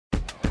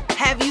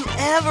Have you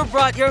ever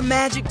brought your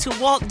magic to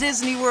Walt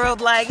Disney World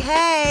like,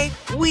 hey,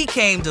 we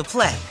came to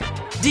play?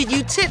 Did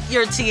you tip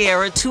your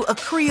tiara to a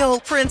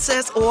Creole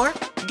princess or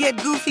get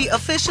goofy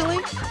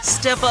officially?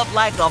 Step up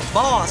like a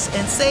boss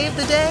and save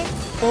the day?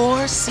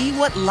 Or see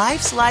what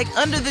life's like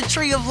under the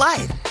tree of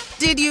life?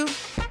 Did you?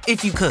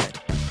 If you could.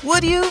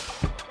 Would you?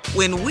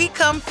 When we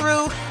come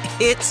through,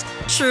 it's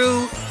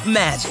true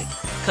magic.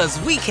 'Cause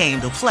we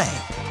came to play.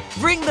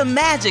 Bring the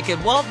magic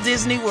at Walt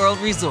Disney World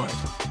Resort.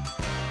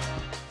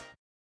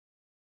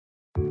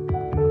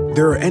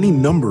 There are any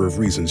number of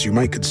reasons you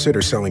might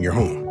consider selling your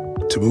home.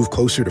 To move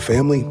closer to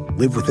family,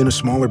 live within a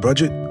smaller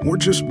budget, or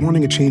just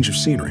wanting a change of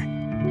scenery.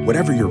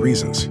 Whatever your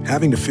reasons,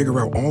 having to figure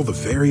out all the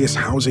various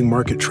housing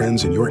market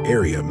trends in your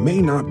area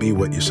may not be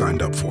what you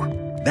signed up for.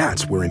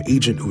 That's where an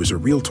agent who is a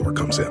Realtor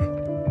comes in.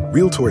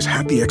 Realtors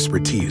have the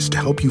expertise to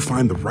help you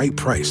find the right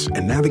price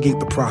and navigate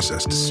the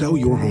process to sell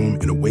your home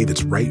in a way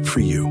that's right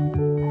for you.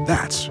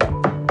 That's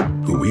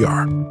who we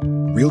are.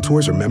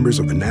 Realtors are members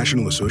of the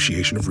National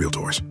Association of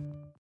Realtors.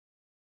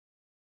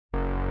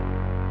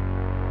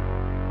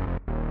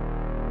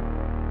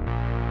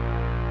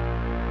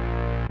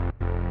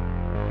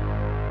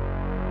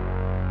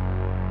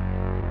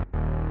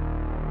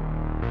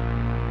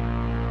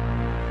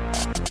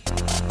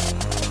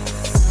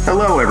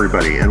 Hello,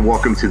 everybody, and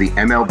welcome to the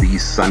MLB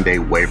Sunday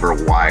Waiver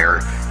Wire,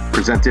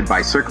 presented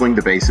by Circling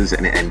the Bases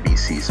and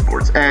NBC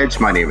Sports Edge.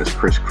 My name is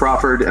Chris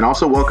Crawford, and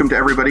also welcome to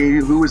everybody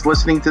who is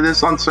listening to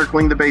this on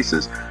Circling the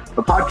Bases,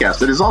 a podcast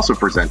that is also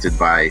presented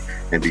by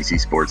NBC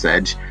Sports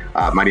Edge.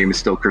 My name is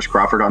still Chris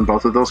Crawford on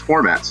both of those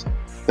formats.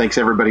 Thanks,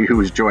 everybody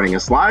who is joining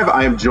us live.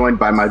 I am joined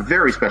by my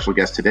very special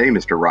guest today,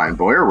 Mr. Ryan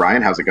Boyer.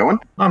 Ryan, how's it going?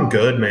 I'm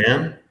good,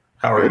 man.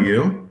 How are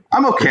you?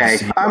 I'm okay.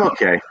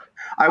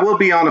 I will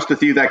be honest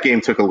with you, that game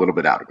took a little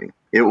bit out of me.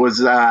 It was,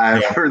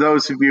 for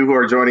those of you who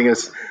are joining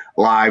us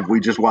live, we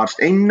just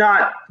watched a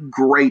not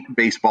great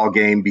baseball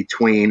game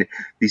between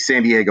the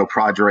San Diego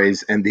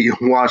Padres and the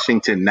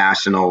Washington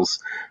Nationals.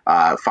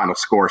 Final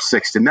score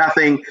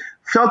 6-0.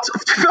 Felt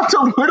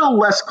a little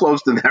less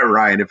close than that,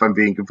 Ryan, if I'm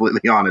being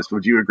completely honest.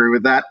 Would you agree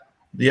with that?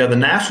 Yeah, the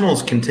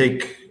Nationals can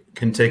take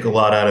a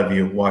lot out of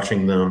you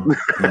watching them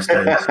these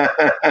days.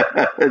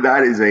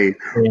 That is a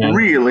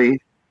really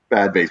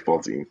bad baseball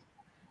team.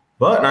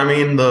 But I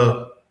mean,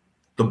 the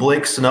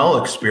Blake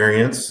Snell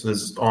experience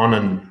is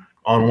on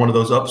one of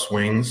those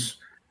upswings.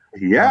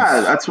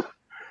 Yeah,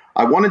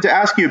 I wanted to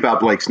ask you about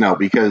Blake Snell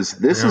because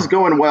this is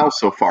going well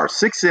so far.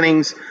 6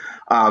 innings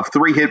of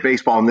 3-hit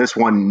baseball in this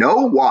one, no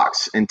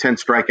walks and 10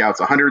 strikeouts,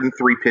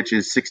 103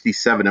 pitches,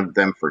 67 of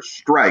them for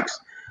strikes.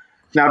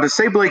 Now, to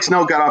say Blake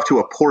Snell got off to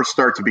a poor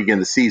start to begin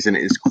the season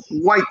is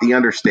quite the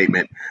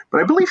understatement, but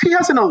I believe he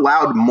hasn't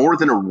allowed more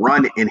than a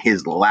run in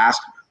his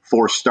last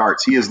 4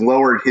 starts. He has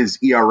lowered his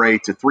ERA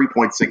to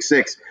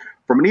 3.66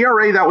 from an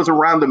ERA that was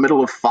around the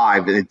middle of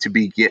 5 to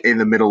be in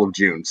the middle of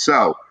June.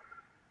 So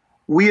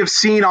we have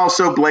seen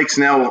also Blake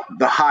Snell,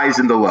 the highs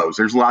and the lows.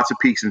 There's lots of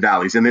peaks and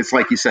valleys. And it's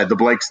like you said, the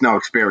Blake Snell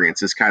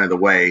experience is kind of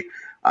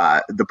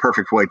the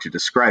perfect way to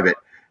describe it.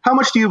 How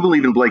much do you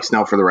believe in Blake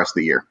Snell for the rest of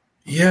the year?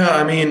 Yeah,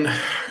 I mean,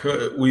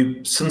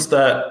 since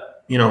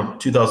that,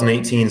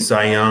 2018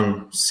 Cy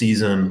Young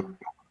season,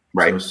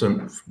 right?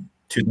 So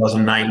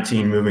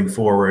 2019 moving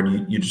forward,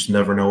 you just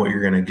never know what you're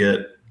going to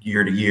get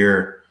year to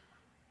year,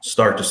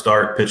 start to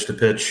start, pitch to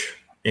pitch,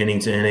 inning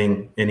to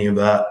inning, any of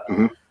that.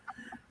 Mm-hmm.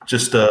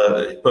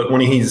 But when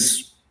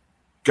he's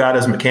got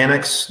his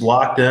mechanics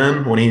locked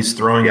in, when he's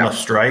throwing enough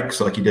strikes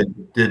like he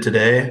did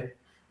today,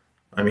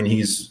 I mean,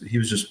 he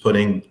was just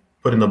putting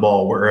the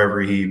ball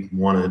wherever he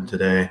wanted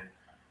today.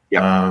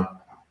 Yeah.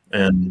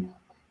 And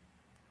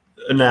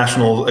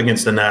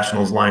against the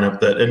Nationals lineup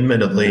that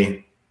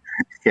admittedly,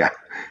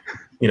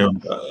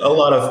 a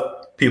lot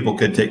of people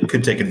could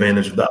take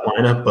advantage of that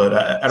lineup,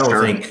 but I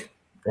don't think.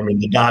 I mean,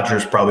 the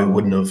Dodgers probably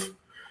wouldn't have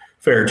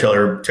fared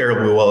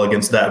terribly well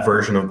against that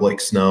version of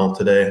Blake Snell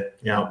today.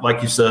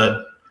 Like you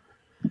said,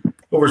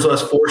 over his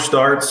last 4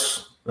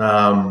 starts,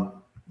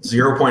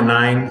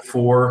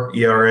 0.94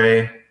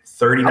 ERA,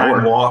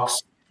 39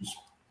 walks,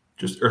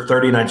 or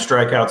 39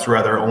 strikeouts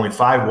rather, only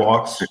 5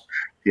 walks.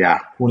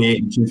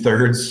 28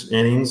 2/3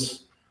 innings.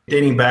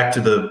 Dating back to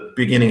the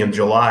beginning of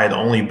July, the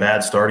only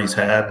bad start he's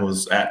had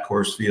was at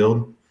Coors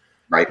Field.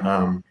 Right.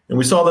 And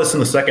we saw this in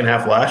the second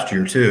half last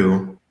year,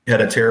 too. He had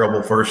a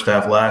terrible first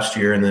half last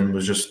year and then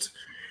was just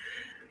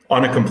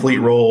on a complete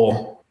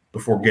roll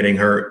before getting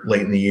hurt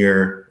late in the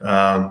year.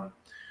 I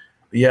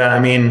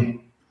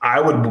mean, I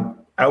would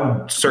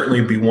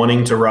certainly be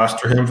wanting to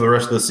roster him for the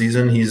rest of the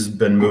season. He's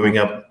been moving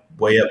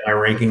way up my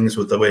rankings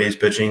with the way he's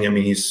pitching. I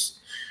mean,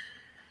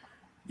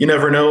 you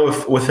never know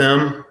if with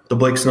him, the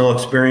Blake Snell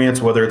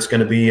experience, whether it's going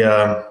to be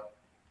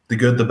the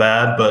good, the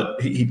bad, but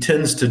he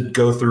tends to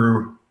go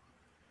through.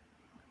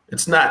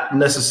 It's not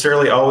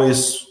necessarily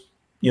always,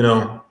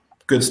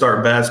 good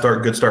start, bad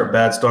start, good start,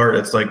 bad start.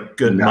 It's like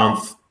good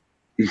month,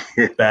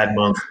 bad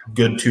month,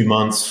 good 2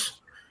 months.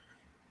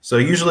 So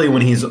usually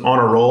when he's on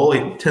a roll,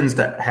 it tends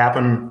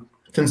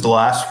to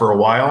last for a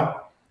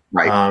while.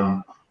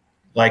 Right.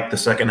 Like the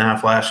second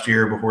half last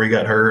year before he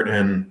got hurt.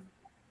 And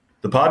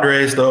The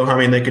Padres, though, I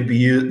mean, they could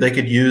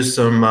use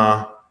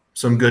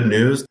some good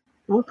news.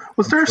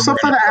 Was there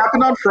something that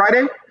happened on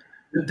Friday?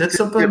 Did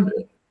something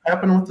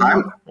happen with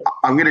them?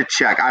 I'm going to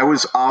check. I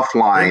was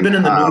offline. They've been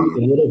in the news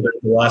a little bit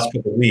the last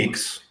couple of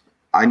weeks.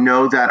 I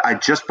know that I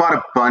just bought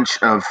a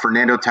bunch of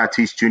Fernando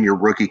Tatis Jr.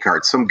 rookie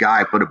cards. Some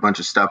guy put a bunch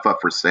of stuff up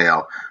for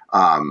sale,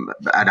 and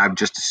I'm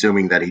just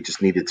assuming that he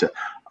just needed to.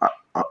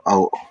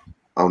 Oh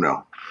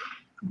no.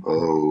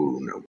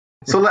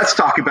 So let's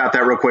talk about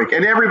that real quick.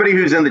 And everybody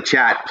who's in the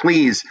chat,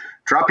 please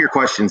drop your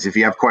questions if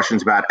you have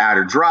questions about add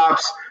or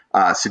drops,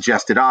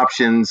 suggested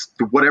options,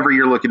 whatever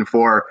you're looking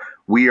for.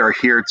 We are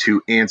here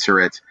to answer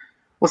it.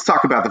 Let's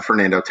talk about the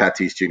Fernando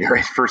Tatis Jr.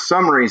 For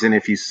some reason,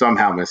 if you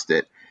somehow missed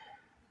it,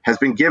 has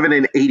been given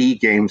an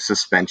 80-game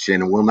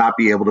suspension and will not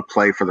be able to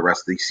play for the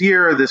rest of this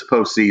year, this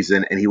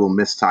postseason, and he will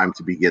miss time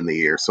to begin the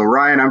year. So,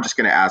 Ryan, I'm just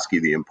going to ask you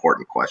the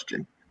important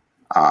question.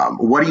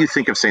 What do you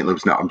think of St.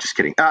 Louis? No, I'm just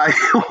kidding.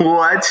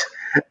 What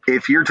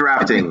if you're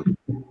drafting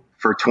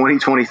for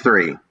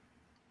 2023?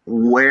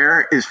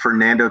 Where is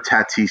Fernando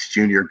Tatis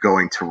Jr.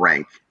 going to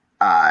rank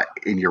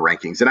in your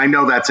rankings? And I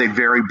know that's a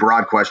very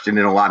broad question,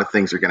 and a lot of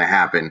things are going to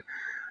happen.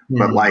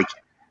 But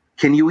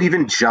can you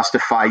even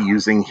justify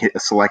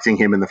selecting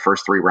him in the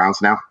first 3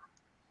 rounds now?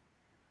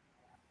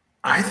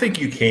 I think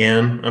you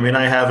can. I mean,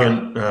 I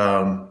haven't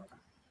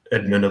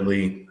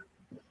admittedly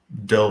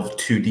delved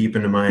too deep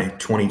into my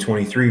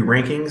 2023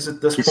 rankings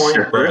at this point,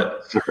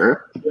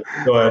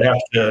 so I'd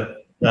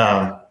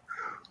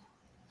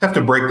have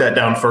to break that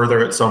down further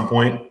at some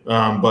point.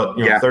 But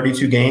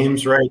 32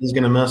 games, right? He's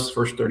going to miss the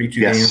first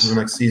 32 games of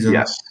the next season.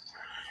 Yes,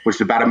 which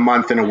is about a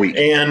month and a week.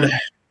 And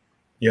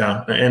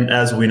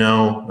as we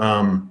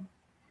know,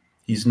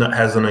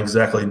 hasn't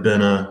exactly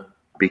been a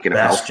beacon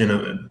bastion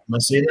of health. Am I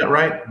saying that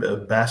right?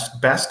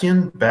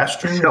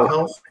 Bastion of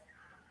health.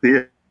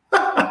 Yeah.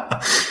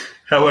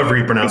 However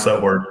you pronounce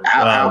that word.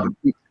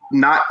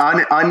 Not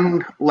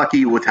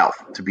unlucky with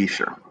health, to be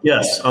sure.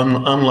 Yes,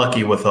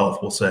 unlucky with health,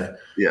 we'll say.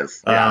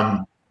 Yes. Yeah.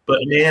 But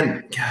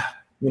man,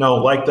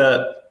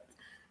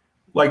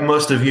 like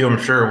most of you, I'm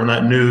sure, when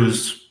that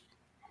news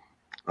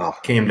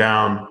came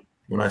down,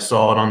 when I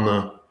saw it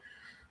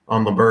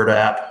on the Bird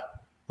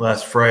app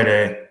last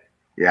Friday,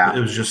 it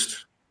was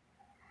just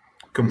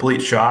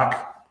complete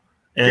shock.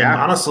 And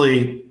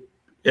honestly,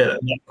 it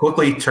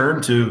quickly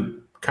turned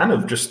to kind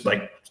of just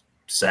like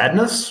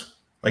sadness.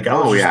 Like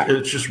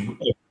it's just a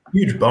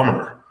huge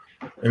bummer.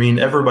 I mean,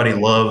 everybody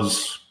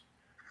loves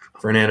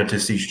Fernando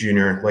Tatis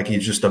Jr. Like,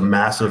 he's just a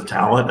massive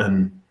talent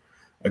and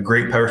a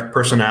great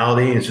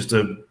personality. He's just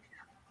a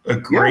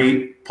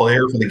great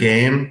player for the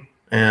game,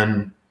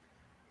 and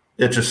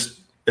it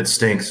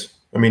stinks.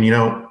 I mean,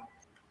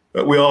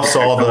 we all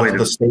saw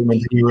the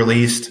statement he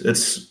released.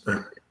 It's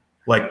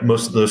like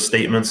most of those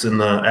statements in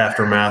the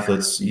aftermath.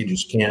 You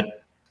just can't.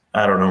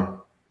 I don't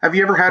know. Have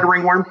you ever had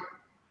ringworm?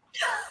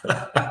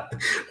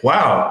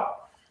 Wow.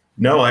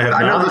 No, I have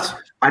not.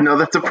 I know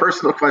that's a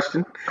personal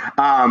question.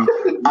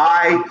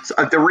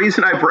 The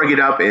reason I bring it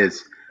up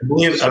is I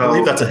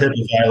believe that's a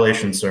HIPAA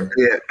violation, sir.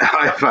 Yeah,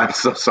 I'm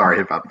so sorry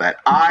about that.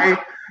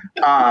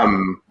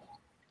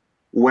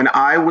 When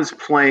I was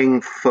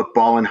playing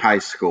football in high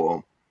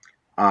school,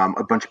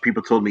 a bunch of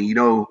people told me,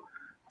 to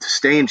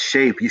stay in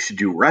shape, you should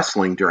do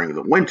wrestling during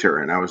the winter.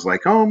 And I was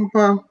like,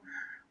 well,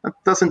 that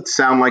doesn't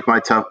sound like my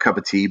tough cup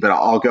of tea, but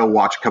I'll go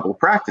watch a couple of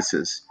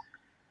practices.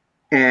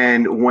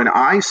 And when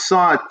I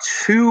saw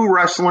 2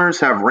 wrestlers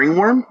have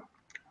ringworm,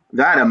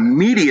 that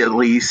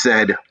immediately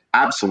said,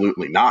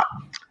 absolutely not.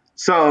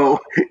 So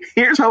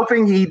here's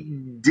hoping he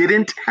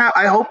didn't have.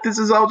 I hope this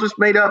is all just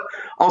made up.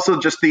 Also,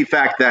 just the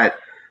fact that,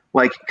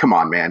 come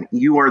on, man.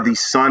 You are the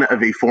son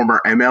of a former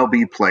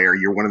MLB player.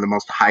 You're one of the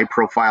most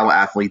high-profile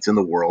athletes in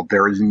the world.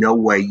 There is no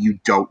way you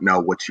don't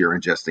know what you're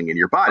ingesting in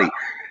your body.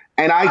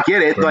 And I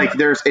get it. Right.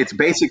 It's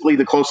basically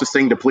the closest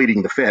thing to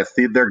pleading the fifth.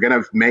 They're going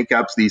to make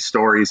up these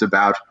stories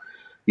about,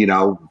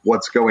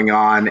 what's going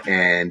on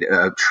and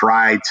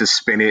try to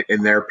spin it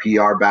in their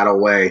PR battle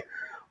way. I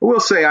will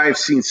say I've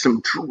seen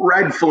some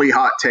dreadfully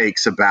hot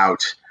takes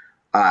about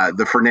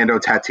the Fernando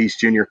Tatis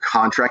Jr.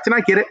 contract, and I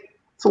get it.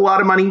 It's a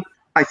lot of money.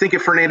 I think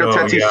if Fernando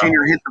Tatis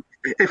Jr.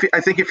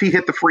 if he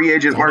hit the free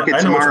agent market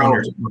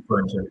tomorrow,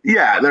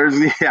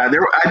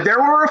 there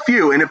were a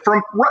few, and a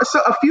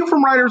few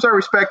from writers I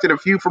respected, a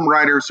few from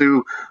writers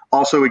who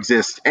also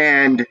exist,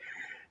 and.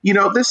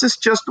 This is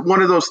just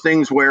one of those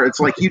things where it's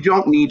like, you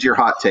don't need your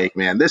hot take,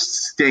 man. This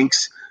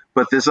stinks.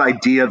 But this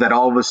idea that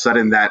all of a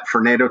sudden that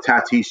Fernando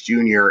Tatis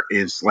Jr.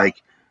 is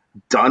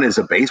done as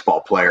a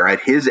baseball player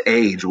at his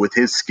age with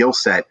his skill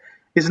set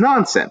is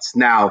nonsense.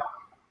 Now,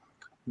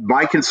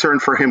 my concern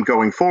for him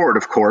going forward,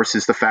 of course,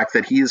 is the fact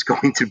that he is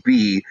going to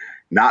be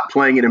not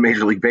playing in a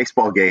Major League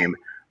Baseball game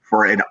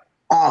for an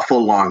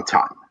awful long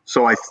time.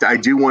 So I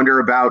do wonder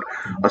about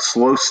a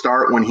slow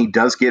start when he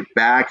does get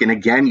back. And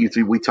again,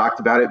 we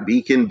talked about it,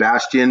 beacon,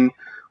 bastion,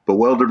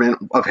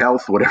 bewilderment of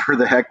health, whatever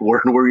the heck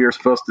word you're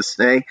supposed to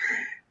say.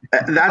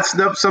 That's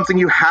something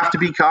you have to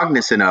be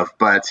cognizant of.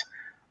 But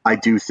I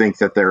do think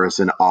that there is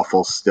an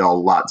awful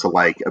still lot to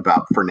like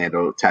about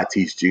Fernando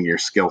Tatis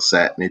Jr.'s skill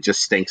set, and it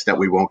just stinks that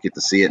we won't get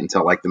to see it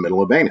until like the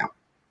middle of May now.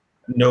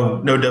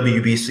 No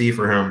WBC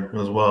for him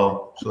as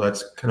well, so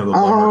that's kind of a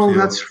bummer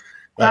too.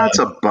 That's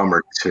a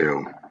bummer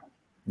too.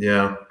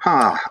 Yeah.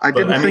 I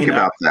didn't think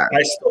about that.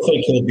 I still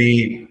think he'll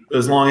be,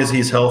 as long as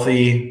he's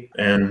healthy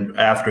and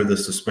after the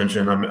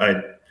suspension,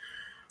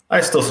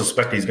 I still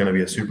suspect he's going to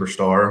be a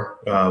superstar,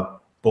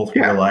 both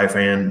real life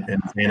and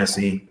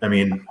fantasy. I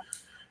mean,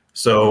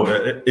 so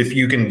if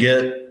you can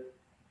get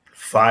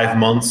 5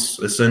 months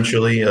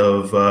essentially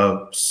of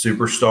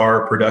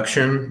superstar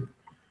production,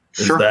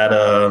 Sure. is that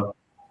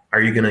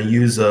are you going to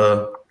use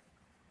a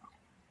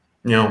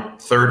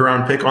third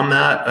round pick on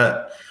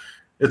that?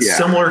 It's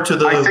similar to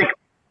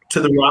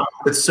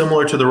it's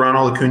similar to the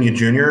Ronald Acuna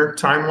Jr.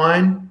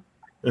 timeline.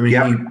 I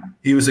mean,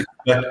 he was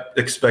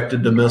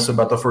expected to miss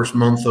about the first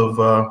month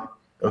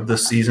of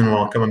this season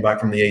while coming back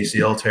from the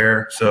ACL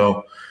tear.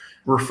 So,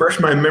 refresh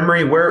my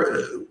memory.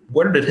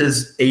 Where did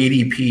his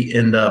ADP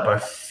end up? I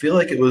feel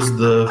like it was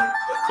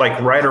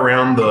right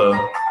around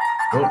the.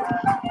 Oh,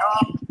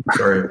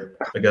 sorry,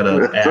 I got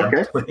an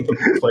ad playing in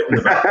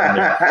the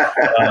background.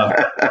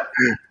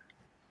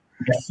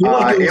 I feel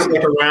like it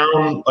was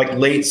around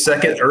late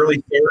second,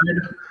 early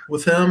third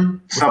with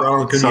him.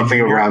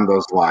 Something around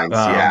those lines,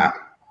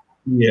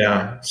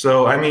 Yeah.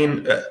 So, I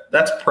mean,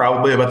 that's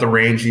probably about the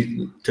range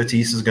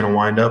Tatis is going to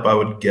wind up, I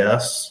would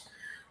guess.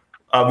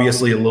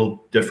 Obviously, a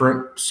little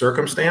different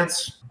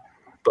circumstance,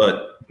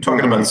 but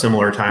talking about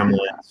similar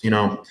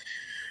timelines,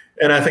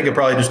 And I think it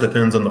probably just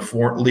depends on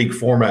the league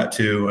format,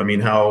 too. I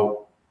mean,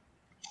 how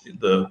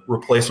the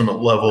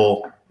replacement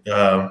level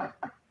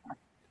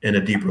in a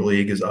deeper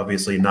league is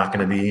obviously not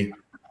going to be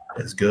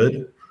as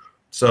good.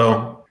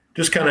 So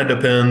just kind of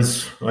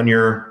depends on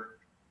your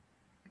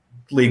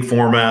league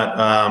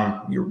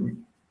format, your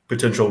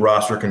potential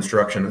roster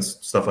construction and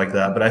stuff like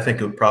that. But I think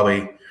it would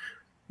probably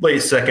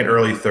late second,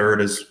 early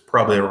third is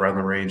probably around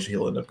the range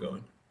he'll end up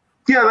going.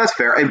 Yeah, that's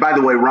fair. And by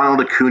the way,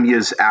 Ronald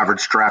Acuna's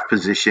average draft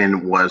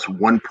position was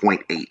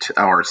 1.8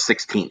 or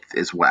 16th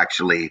is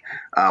actually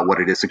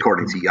what it is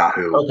according to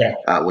Yahoo,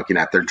 looking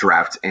at their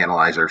draft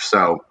analyzer.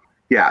 So,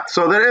 yeah,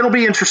 so it'll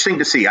be interesting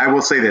to see. I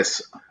will say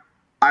this.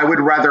 I would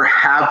rather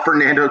have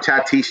Fernando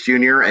Tatis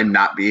Jr. and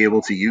not be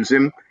able to use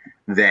him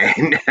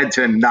than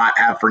to not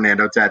have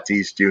Fernando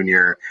Tatis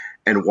Jr.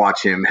 and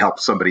watch him help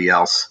somebody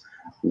else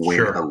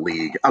win a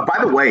league. By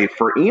the way,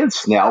 for Blake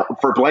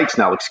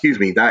Snell,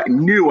 I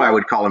knew I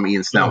would call him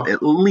Ian Snell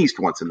at least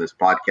once in this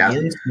podcast.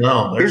 Ian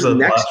Snell, his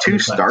next two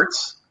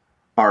starts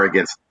are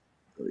against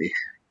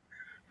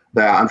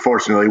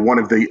unfortunately one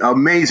of the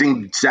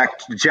amazing Jack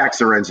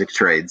Zduriencik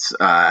trades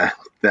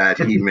that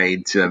he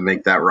made to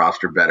make that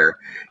roster better.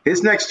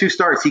 His next two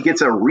starts, he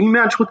gets a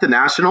rematch with the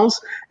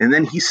Nationals, and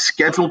then he's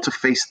scheduled to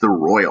face the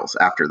Royals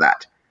after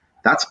that.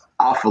 That's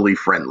awfully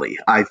friendly.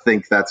 I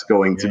think that's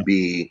going to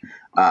be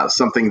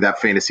something that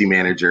fantasy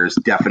managers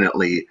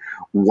definitely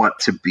want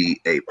to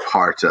be a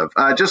part of.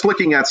 Just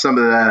looking at some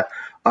of the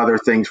other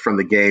things from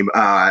the game,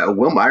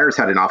 Will Myers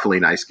had an awfully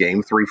nice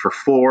game, 3 for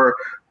 4,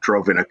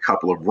 drove in a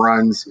couple of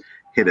runs,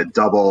 hit a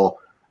double,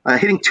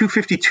 hitting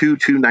 252,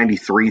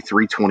 293,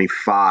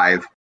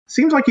 325.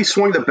 Seems like he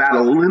swung the bat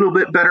a little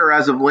bit better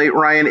as of late,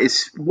 Ryan.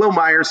 Is Will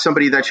Myers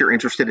somebody that you're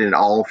interested in at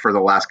all for the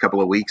last couple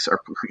of weeks, or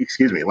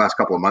last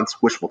couple of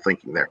months? Wishful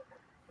thinking there.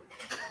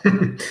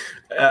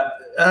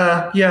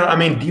 Yeah, I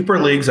mean, deeper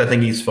leagues, I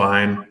think he's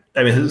fine.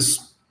 I mean,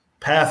 his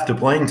path to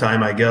playing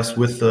time, I guess,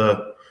 with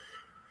the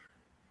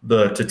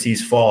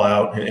Tatis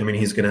fallout, I mean,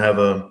 he's going to have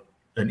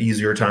an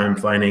easier time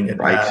finding at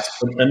bats.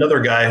 Another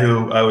guy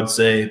who I would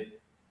say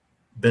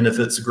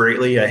benefits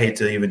greatly, I hate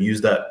to even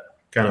use that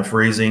kind of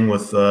phrasing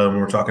with when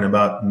we're talking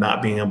about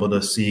not being able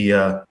to see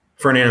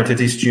Fernando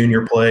Tatis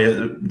Jr. play.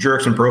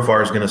 Jurickson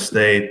Profar is going to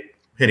stay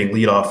hitting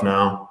leadoff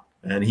now,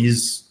 and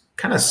he's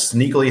kind of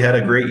sneakily had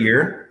a great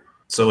year.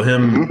 So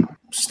him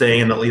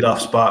staying in the leadoff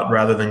spot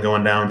rather than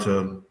going down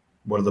to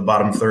the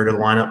bottom third of the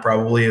lineup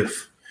probably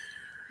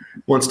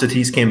once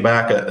Tatis came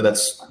back,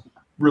 that's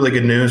really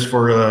good news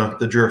for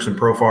the Jurickson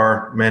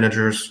Profar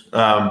managers.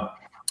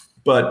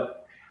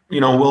 But,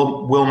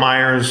 Will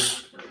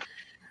Myers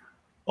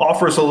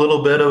offers a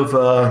little bit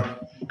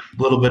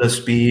of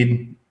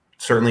speed,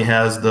 certainly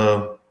has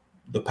the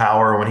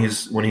power when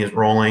he's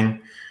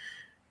rolling,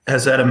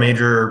 has had a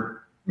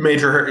major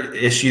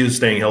issue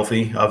staying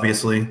healthy,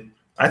 obviously.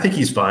 I think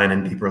he's fine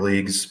in deeper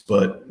leagues,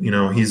 but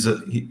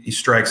he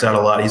strikes out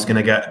a lot. He's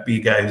going to be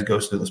a guy who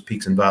goes through those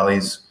peaks and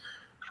valleys.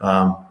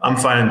 I'm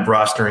fine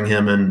rostering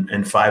him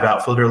in 5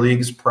 outfielder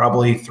leagues,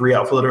 probably 3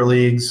 outfielder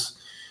leagues.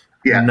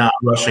 Yeah, not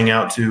rushing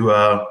out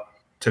to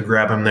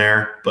grab him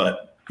there,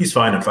 but he's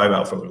fine in 5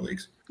 outfielder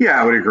leagues.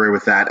 Yeah, I would agree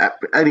with that.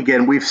 And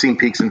again, we've seen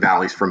peaks and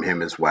valleys from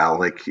him as well.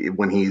 Like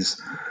when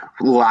he's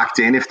locked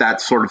in, if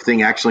that sort of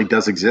thing actually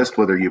does exist,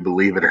 whether you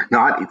believe it or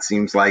not, it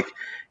seems like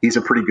he's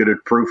a pretty good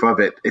proof of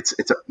it. It's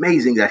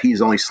amazing that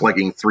he's only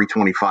slugging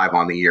 .325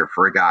 on the year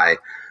for a guy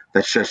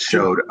that just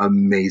showed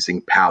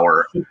amazing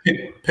power.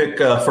 Pick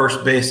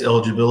first base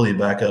eligibility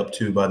back up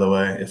too, by the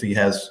way, if he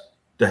has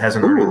that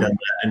hasn't already done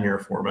that in your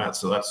format.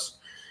 So that's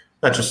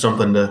just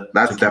something to.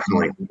 That's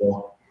definitely.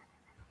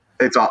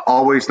 It's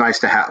always nice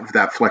to have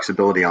that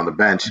flexibility on the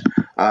bench.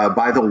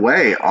 By the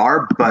way,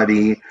 our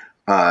buddy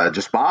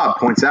just Bob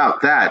points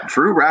out that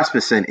Drew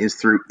Rasmussen is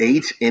through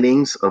 8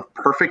 innings of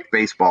perfect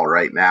baseball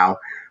right now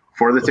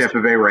for the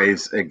Tampa Bay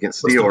Rays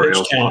against the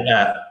Orioles.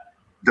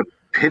 The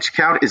pitch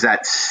count is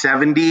at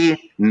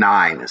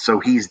 79, so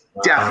he's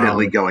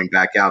definitely going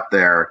back out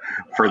there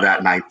for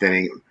that 9th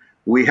inning.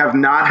 We have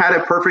not had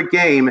a perfect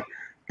game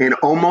in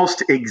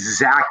almost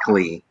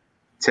exactly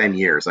 10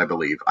 years, I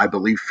believe. I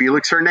believe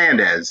Felix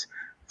Hernandez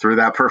threw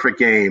that perfect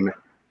game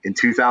in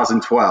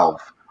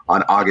 2012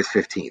 on August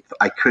 15th.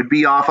 I could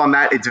be off on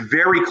that. It's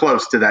very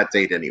close to that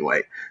date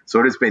anyway. So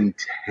it has been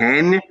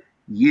 10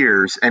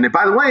 years. And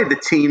by the way, the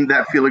team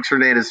that Felix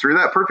Hernandez threw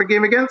that perfect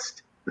game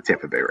against, the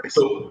Tampa Bay Rays.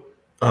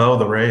 Oh,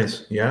 the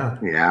Rays. Yeah.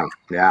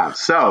 Yeah.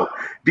 So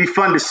be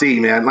fun to see,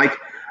 man. Like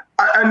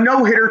a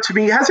no-hitter to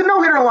me. Has a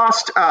no-hitter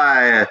lost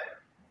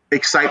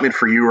excitement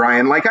for you,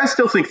 Ryan? Like I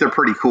still think they're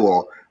pretty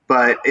cool.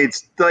 But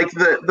it's like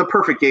the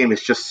perfect game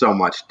is just so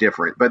much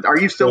different. But are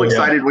you still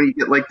excited when you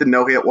get like the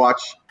no-hit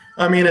watch?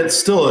 I mean, it's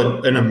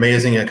still an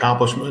amazing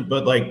accomplishment.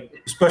 But like,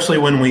 especially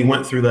when we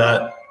went through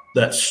that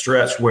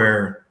stretch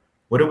where,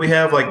 what did we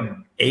have? Like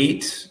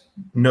 8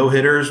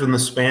 no-hitters in the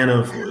span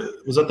of,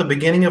 was that the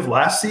beginning of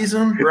last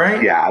seain,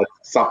 right? Yeah,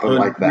 something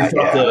like that.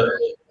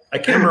 I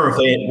can't remember if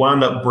they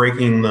wound up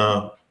breaking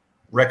the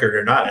record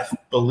or not. I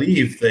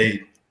believe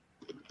they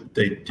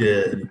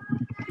did.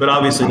 But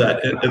obviously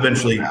that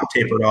eventually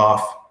tapered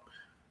off.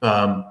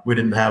 We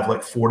didn't have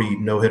like 40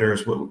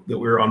 no-hitters that we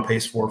were on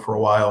pace for a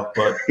while.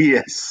 But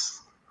yes,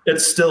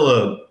 it's still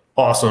an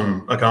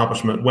awesome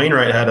accomplishment.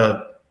 Wainwright had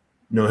a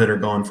no-hitter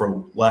going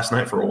for last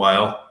night for a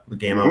while, the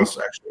game I was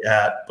actually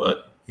at,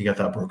 but he got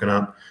that broken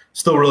up.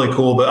 Still really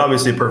cool, but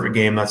obviously a perfect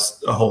game,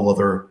 that's a whole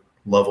other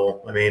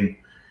level. I mean,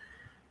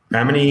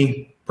 how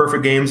many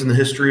perfect games in the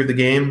history of the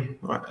game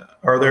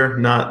are there?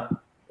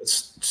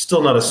 It's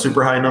still not a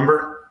super high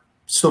number.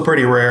 Still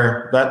pretty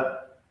rare.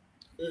 That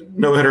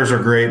no-hitters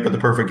are great, but the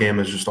perfect game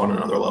is just on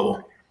another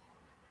level.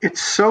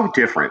 It's so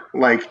different.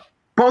 Like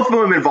both of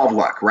them involve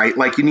luck, right?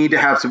 Like you need to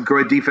have some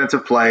good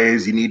defensive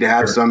plays. You need to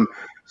have some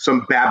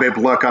BABIP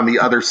luck on the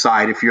other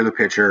side if you're the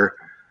pitcher.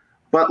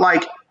 But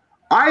like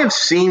I have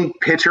seen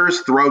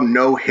pitchers throw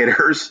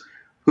no-hitters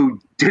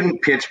who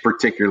didn't pitch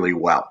particularly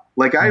well.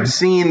 Like I've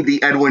seen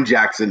the Edwin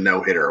Jackson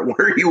no-hitter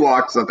where he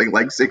walked something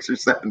like 6 or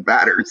 7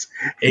 batters.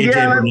 AJ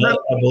Burnett,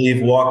 I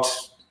believe, walked.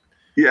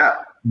 Yeah.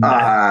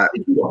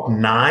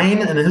 9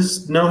 in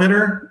his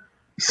no-hitter?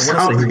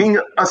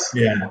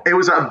 It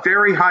was a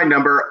very high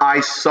number. I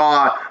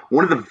saw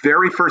one of the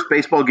very first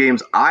baseball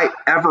games I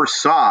ever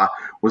saw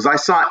I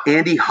saw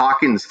Andy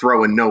Hawkins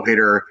throw a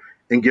no-hitter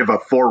and give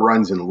up 4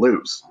 runs and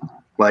lose.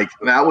 Like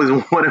that was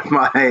one of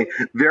my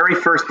very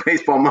first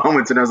baseball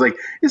moments. And I was like,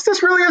 is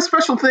this really a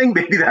special thing?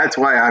 Maybe that's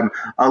why I'm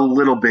a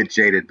little bit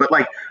jaded. But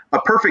like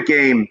a perfect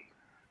game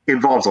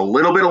involves a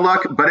little bit of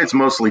luck, but it's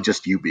mostly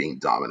just you being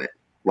dominant.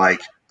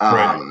 Like,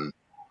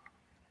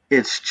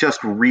 it's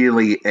just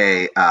really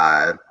a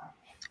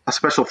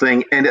special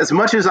thing. And as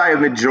much as I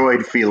have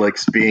enjoyed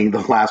Felix being the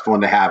last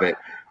one to have it,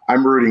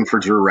 I'm rooting for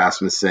Drew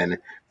Rasmussen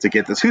to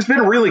get this, who's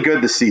been really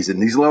good this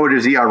season. He's lowered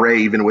his ERA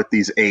even with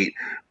these 8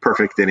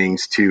 perfect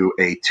innings to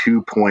a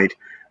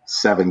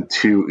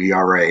 2.72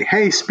 ERA.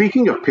 Hey,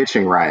 speaking of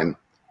pitching, Ryan,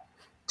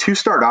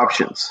 2-start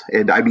options.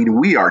 And I mean,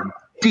 we are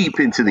deep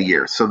into the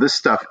year, so this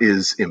stuff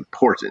is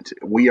important.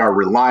 We are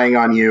relying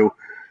on you.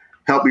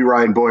 Help me,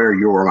 Ryan Boyer.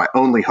 You are my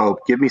only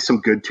hope. Give me some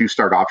good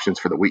 2-start options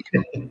for the week.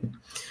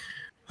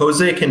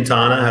 Jose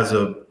Quintana has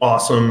an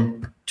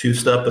awesome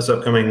 2-step this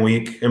upcoming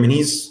week. I mean,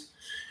 he's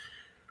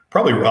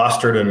probably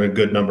rostered in a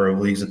good number of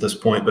leagues at this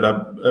point, but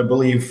I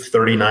believe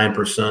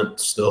 39%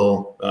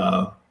 still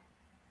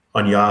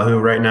on Yahoo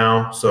right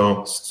now.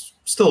 So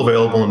still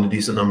available in a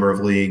decent number of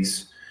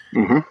leagues.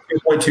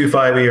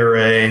 2.25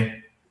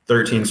 ERA,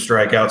 13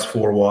 strikeouts,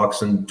 4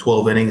 walks, and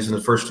 12 innings in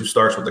the first 2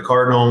 starts with the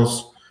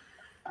Cardinals.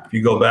 If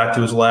you go back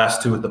to his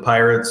last 2 with the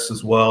Pirates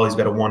as well, he's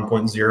got a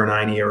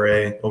 1.09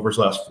 ERA over his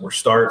last 4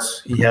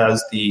 starts. He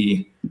has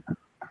the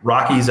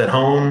Rockies at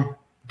home,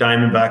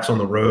 Diamondbacks on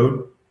the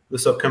road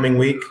this upcoming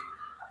week.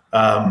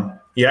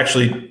 He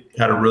actually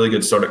had a really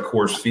good start at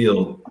Coors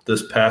Field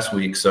this past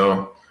week.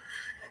 So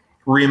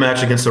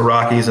rematch against the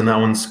Rockies, and that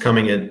one's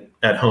coming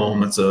at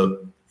home. That's a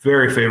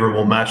very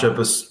favorable matchup.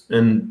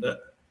 And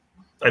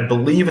I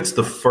believe it's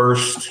the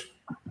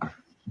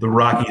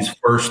Rockies'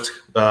 first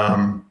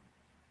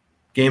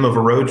game of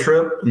a road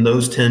trip, and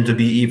those tend to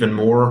be even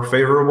more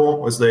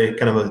favorable as they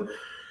kind of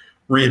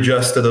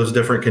readjust to those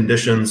different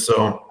conditions.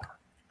 So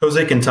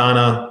Jose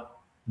Quintana,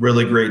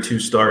 really great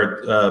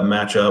 2-start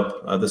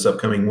matchup this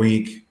upcoming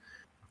week.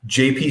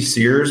 JP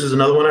Sears is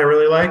another one I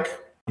really like.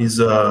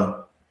 He's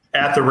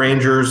at the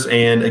Rangers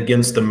and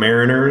against the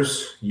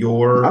Mariners.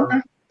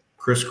 Your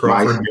Chris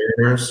Crawford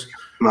Mariners.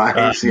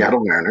 My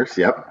Seattle Mariners,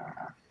 yep.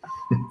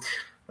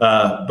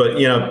 But,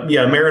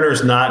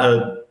 Mariners not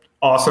a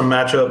awesome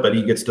matchup, but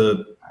he gets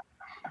to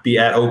be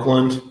at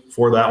Oakland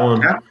for that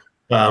one.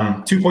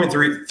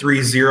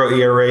 2.330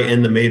 ERA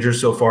in the majors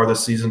so far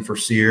this season for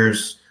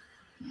Sears.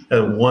 A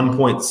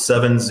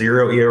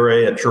 1.70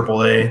 ERA at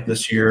AAA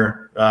this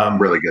year.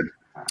 Really good.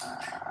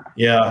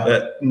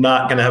 Yeah,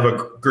 not going to have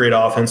a great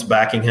offense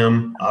backing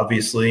him,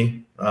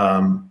 obviously.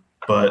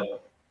 But,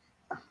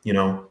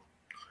 not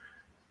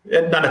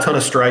a ton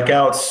of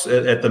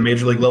strikeouts at the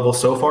major league level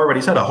so far, but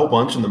he's had a whole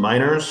bunch in the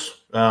minors.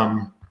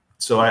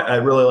 So I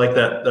really like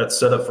that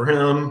setup for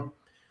him.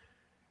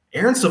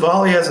 Aaron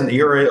Savali has an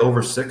ERA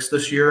over 6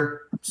 this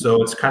year,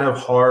 so it's kind of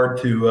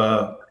hard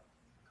to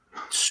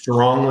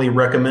strongly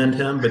recommend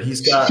him, but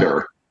he's got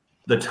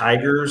the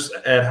Tigers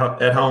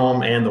at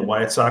home and the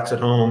White Sox at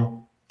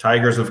home.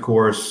 Tigers, of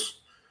course,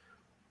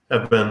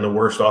 have been the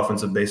worst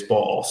offensive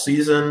baseball all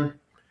season.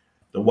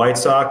 The White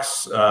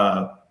Sox,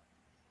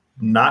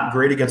 not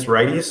great against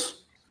righties.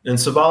 And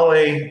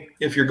Savali,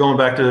 if you're going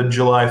back to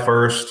July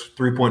 1st,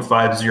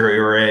 3.50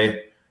 ERA,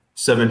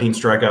 17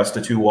 strikeouts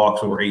to 2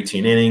 walks over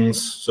 18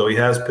 innings. So he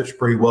has pitched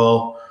pretty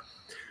well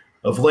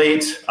of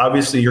late.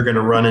 Obviously, you're going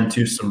to run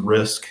into some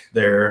risk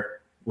there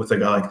with a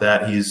guy like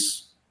that.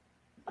 He's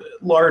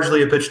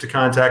largely a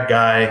pitch-to-contact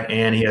guy,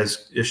 and he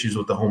has issues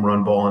with the home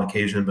run ball on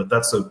occasion, but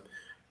that's a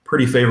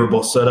pretty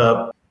favorable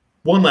setup.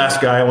 One last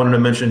guy I wanted to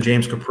mention,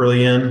 James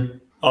Caprillion.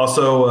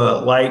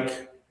 Also,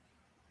 like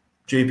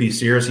JP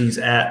Sears, he's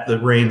at the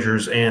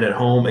Rangers and at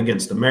home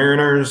against the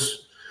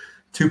Mariners.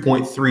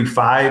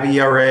 2.35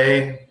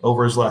 ERA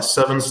over his last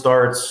 7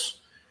 starts.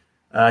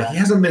 He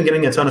hasn't been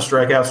getting a ton of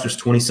strikeouts, just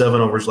 27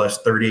 over his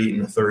last 38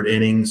 in the third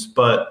innings,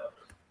 but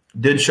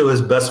did show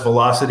his best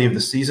velocity of the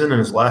season in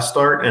his last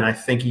start, and I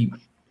think he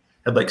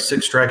had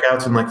 6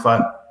 strikeouts in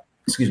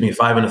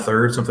 5 and a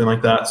third, something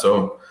like that.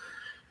 So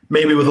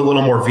maybe with a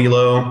little more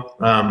velo,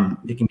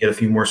 he can get a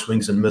few more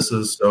swings and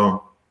misses.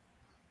 So,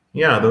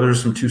 yeah, those are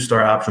some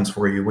 2-star options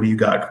for you. What do you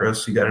got,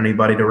 Chris? You got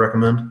anybody to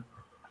recommend?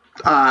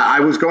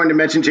 I was going to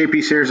mention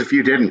JP Sears if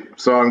you didn't,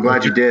 so I'm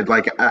glad you did.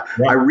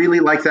 I really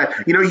like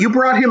that. You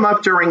brought him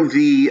up during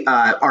the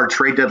our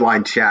trade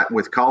deadline chat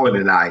with Colin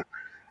and I,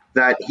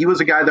 that he was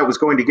a guy that was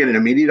going to get an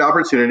immediate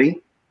opportunity.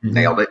 Mm-hmm.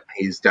 Nailed it.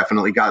 He's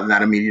definitely gotten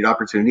that immediate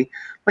opportunity.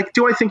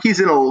 Do I think he's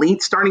an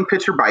elite starting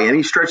pitcher by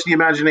any stretch of the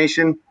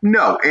imagination?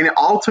 No. And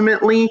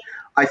ultimately,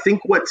 I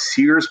think what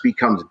Sears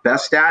becomes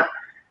best at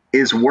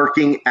is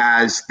working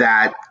as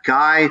that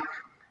guy.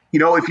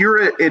 If you're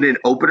in an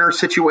opener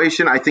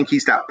situation, I think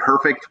he's that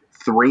perfect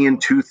 3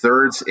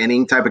 2/3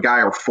 inning type of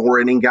guy or 4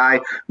 inning guy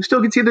who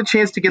still gets you the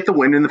chance to get the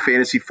win in the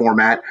fantasy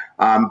format.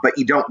 But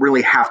you don't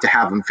really have to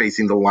have him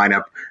facing the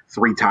lineup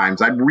 3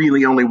 times. I'd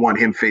really only want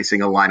him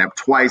facing a lineup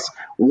twice.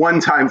 1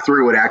 time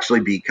through would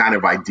actually be kind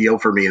of ideal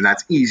for me, and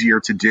that's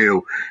easier to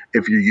do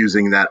if you're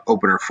using that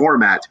opener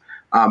format.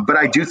 But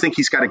I do think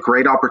he's got a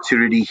great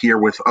opportunity here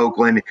with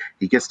Oakland.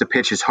 He gets to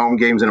pitch his home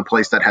games in a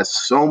place that has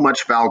so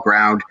much foul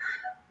ground.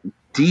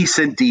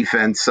 Decent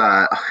defense.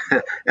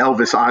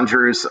 Elvis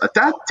Andrus.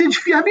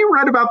 Have you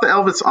read about the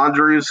Elvis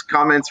Andrus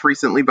comments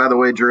recently, by the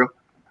way, Drew?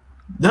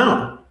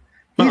 No.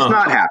 He's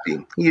not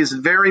happy. He is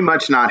very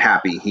much not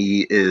happy.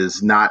 He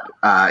is not,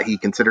 he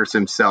considers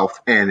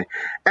himself an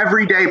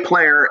everyday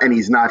player, and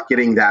he's not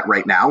getting that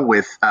right now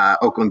with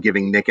Oakland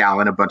giving Nick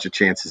Allen a bunch of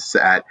chances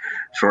at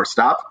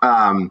shortstop.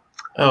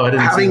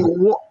 Having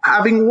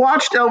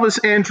watched Elvis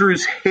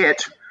Andrus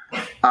hit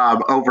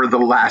over the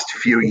last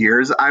few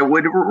years, I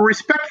would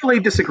respectfully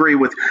disagree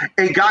with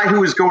a guy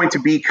who is going to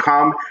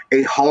become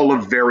a Hall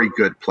of Very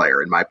Good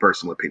player, in my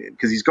personal opinion,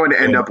 because he's going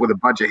to end up with a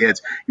bunch of hits.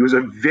 He was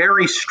a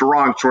very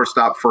strong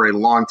shortstop for a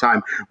long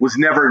time, was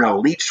never an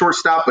elite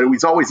shortstop, but he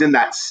was always in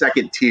that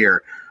second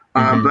tier.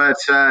 But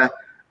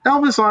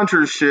Elvis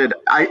Andrus should,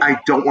 I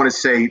don't want to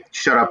say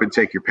shut up and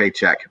take your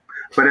paycheck,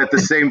 but at the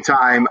same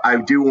time, I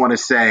do want to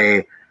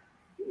say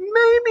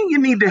maybe you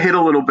need to hit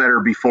a little better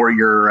before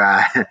you're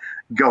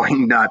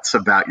going nuts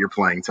about your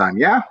playing time.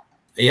 Yeah.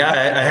 I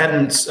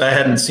hadn't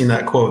seen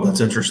that quote. That's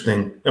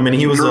interesting. I mean,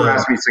 he was Drew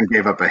Rasmussen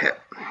gave up a hit.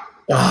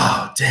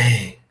 Oh,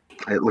 dang.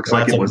 It looks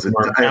like it was it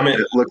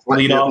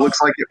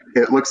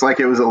looks like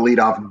it was a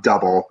leadoff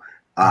double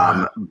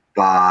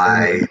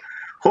by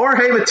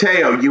Jorge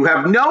Mateo. You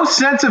have no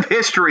sense of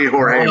history,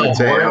 Jorge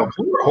Mateo.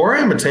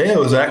 Jorge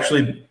Mateo has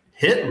actually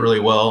hit really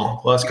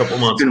well the last couple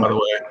months, by the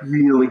way.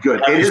 Really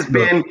good. It has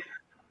been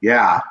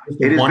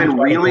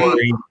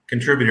really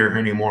contributor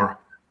anymore.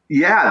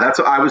 Yeah, that's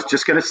what I was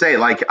just going to say.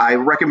 I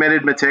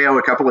recommended Mateo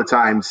a couple of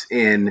times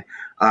in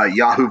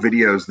Yahoo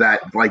videos that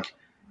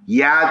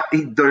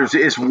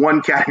there's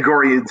one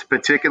category in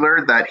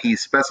particular that he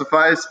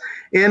specifies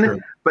in, sure,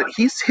 but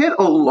he's hit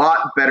a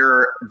lot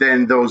better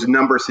than those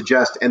numbers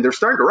suggest, and they're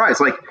starting to rise.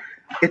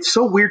 It's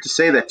so weird to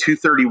say that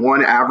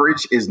 231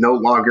 average is no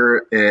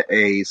longer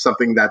a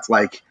something that's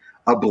like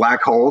a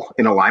black hole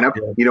in a lineup.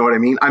 Yeah. You know what I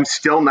mean? I'm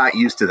still not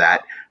used to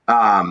that.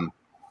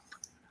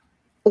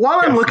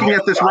 While I'm looking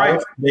at this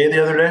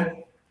the other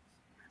day.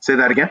 Say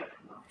that again.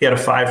 He had a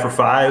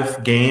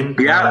 5-for-5 game.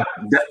 Yeah,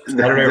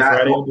 Saturday or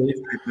Friday, I believe.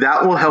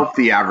 That will help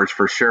the average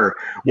for sure.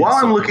 While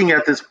I'm looking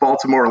at this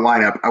Baltimore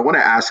lineup, I want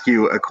to ask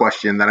you a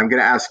question that I'm going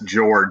to ask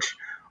George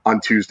on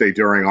Tuesday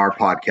during our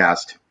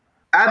podcast.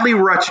 Adley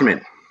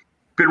Rutschman,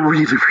 been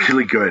really,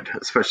 really good,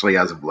 especially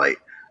as of late.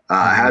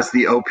 Has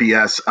the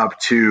OPS up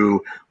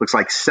to, looks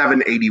like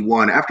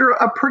 781. After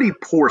a pretty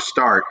poor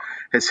start,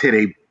 has hit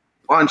a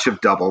bunch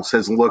of doubles,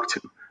 has looked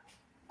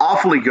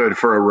awfully good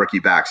for a rookie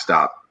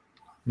backstop.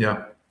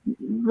 Yeah.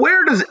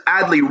 Where does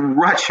Adley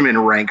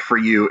Rutschman rank for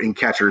you in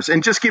catchers?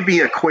 And just give me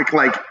a quick,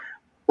 how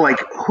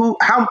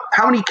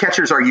many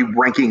catchers are you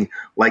ranking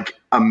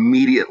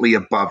immediately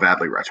above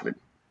Adley Rutschman?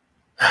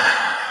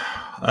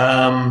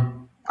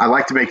 I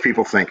like to make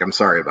people think. I'm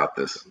sorry about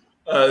this.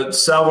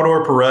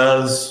 Salvador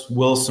Perez,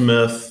 Will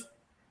Smith,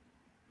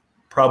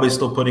 probably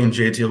still putting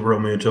JT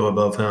Realmuto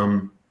above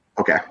him.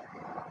 Okay.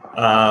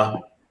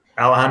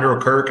 Alejandro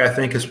Kirk, I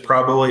think, has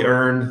probably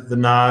earned the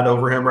nod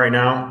over him right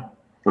now.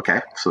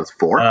 Okay, so it's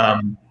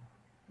 4.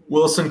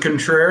 Wilson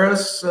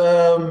Contreras,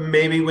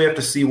 maybe we have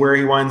to see where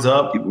he winds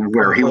up.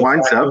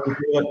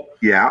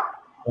 Yeah.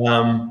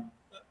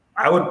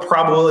 I would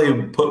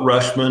probably put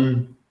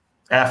Rutschman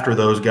after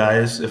those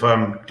guys if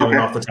I'm doing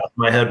off the top of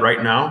my head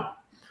right now.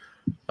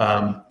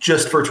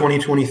 Just for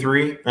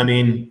 2023, I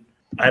mean,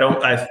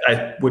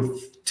 I would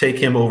take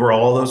him over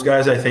all those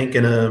guys. I think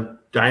in a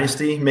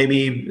dynasty,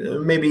 maybe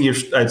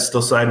I'd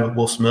still side with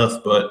Will Smith,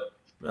 but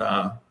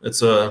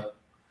that's a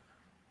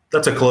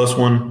close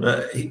one.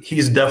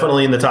 He's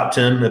definitely in the top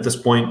 10 at this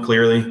point.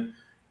 Clearly,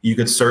 you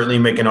could certainly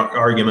make an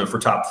argument for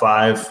top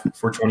 5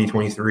 for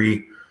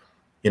 2023.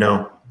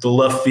 The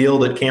left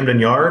field at Camden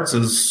Yards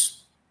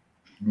is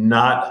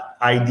not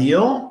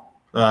ideal.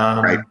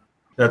 Right.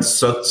 That's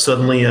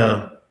suddenly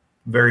a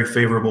very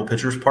favorable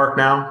pitcher's park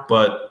now.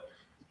 But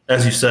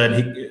as you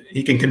said,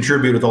 he can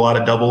contribute with a lot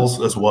of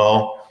doubles as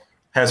well.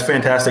 Has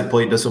fantastic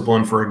plate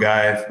discipline for a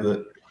guy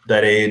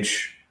that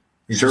age.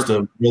 He's just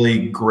a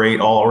really great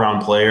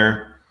all-around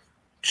player.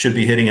 Should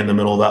be hitting in the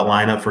middle of that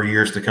lineup for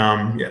years to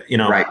come.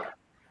 Right.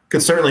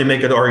 Could certainly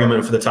make an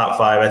argument for the top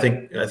 5. I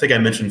think I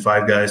mentioned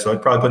 5 guys, so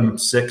I'd probably put him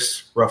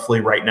 6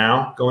 roughly right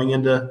now going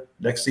into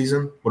next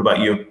season. What about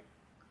you?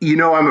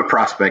 I'm a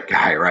prospect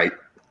guy, right?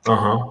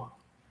 Uh-huh.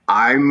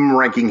 I'm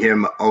ranking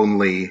him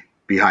only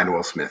behind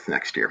Will Smith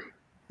next year.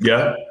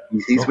 Yeah.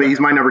 He's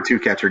my number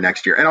 2 catcher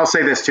next year. And I'll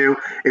say this too,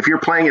 if you're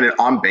playing in an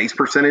on-base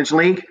percentage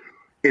league,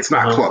 it's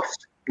not close.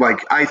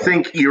 I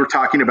think you're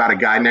talking about a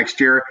guy next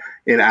year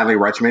in Adley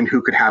Rutschman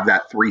who could have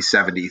that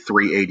 370,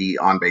 380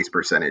 on-base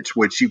percentage,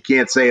 which you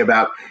can't say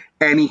about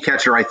any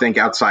catcher, I think,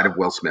 outside of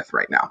Will Smith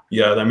right now.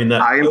 Yeah, I mean,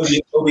 that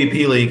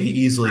OBP league, he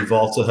easily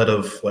vaults ahead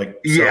of,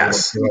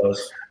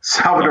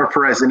 Salvador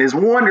Perez and his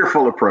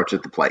wonderful approach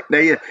at the plate.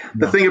 Now,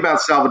 the thing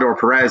about Salvador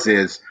Perez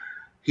is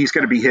he's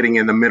going to be hitting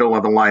in the middle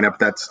of the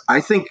lineup. I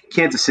think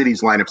Kansas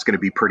City's lineup is going to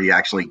be pretty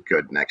actually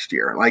good next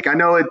year. I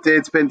know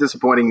it's been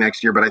disappointing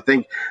next year, but I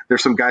think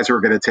there's some guys who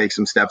are going to take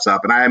some steps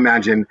up. And I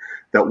imagine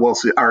that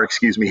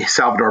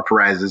Salvador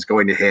Perez is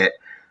going to hit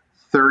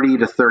 30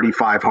 to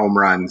 35 home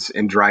runs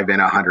and drive in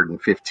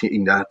 110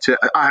 to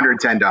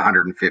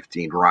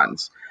 115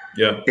 runs.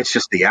 Yeah, it's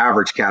just the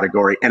average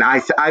category. And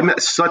I'm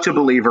such a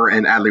believer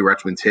in Adley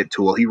Rutschman's hit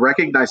tool. He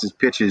recognizes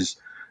pitches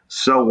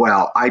so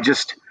well. I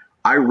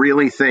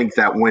really think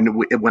that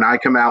when I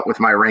come out with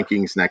my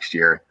rankings next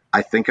year,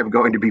 I think I'm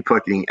going to be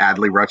putting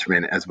Adley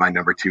Rutschman as my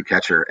number 2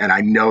 catcher. And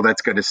I know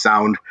that's going to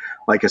sound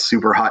like a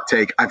super hot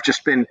take. I've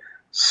just been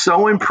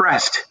so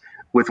impressed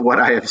with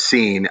what I have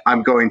seen.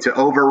 I'm going to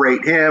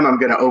overrate him. I'm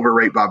going to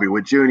overrate Bobby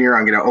Witt Jr.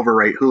 I'm going to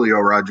overrate Julio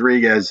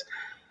Rodriguez.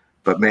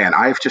 But, man,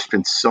 I've just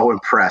been so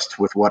impressed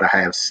with what I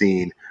have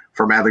seen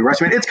from Adley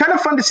Rutschman. It's kind of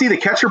fun to see the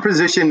catcher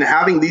position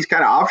having these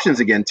kind of options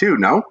again, too,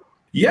 no?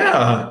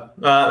 Yeah.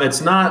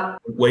 It's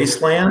not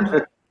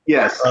wasteland.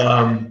 Yes.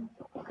 MJ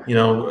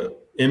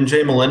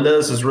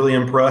Melendez is really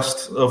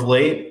impressed of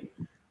late.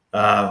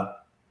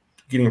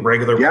 Getting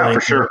regular playing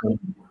for sure.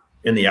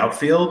 In the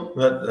outfield.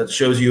 That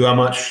shows you how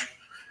much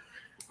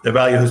they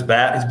value his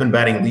bat. He's been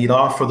batting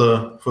leadoff for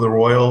the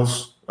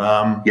Royals.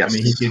 Yes. I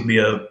mean, he could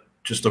be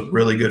just a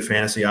really good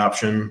fantasy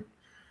option.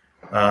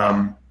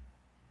 Dalton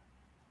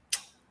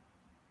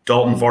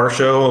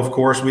Varsho, of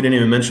course, we didn't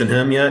even mention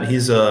him yet.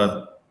 He's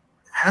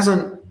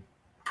hasn't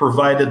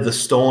provided the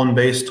stolen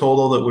base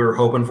total that we were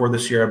hoping for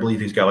this year. I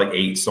believe he's got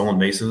 8 stolen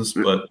bases,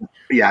 but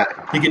yeah,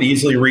 he could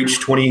easily reach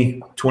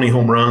 20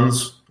 home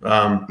runs.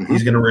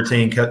 He's going to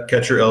retain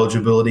catcher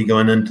eligibility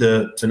going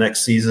into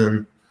next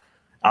season.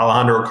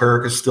 Alejandro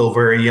Kirk is still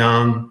very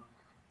young.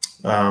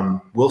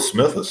 Will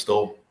Smith is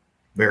still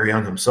very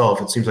young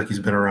himself. It seems like he's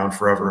been around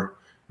forever.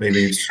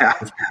 Maybe it's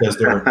because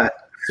there are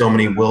so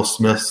many Will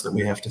Smiths that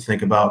we have to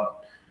think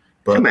about.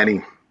 But, too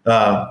many.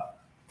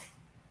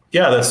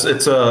 Yeah,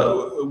 it's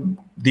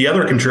the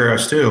other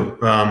Contreras too.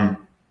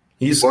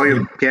 He's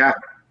William.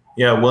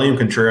 William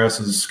Contreras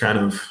has kind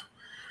of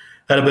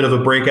had a bit of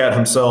a breakout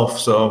himself.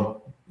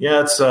 So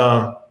yeah, it's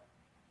a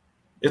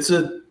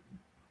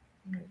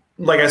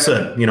like I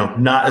said,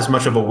 not as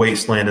much of a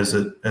wasteland as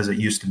it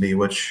used to be.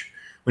 Which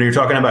when you're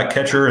talking about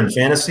catcher and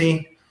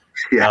fantasy,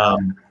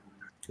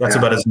 that's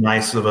about as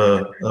nice of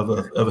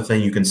a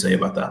thing you can say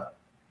about that.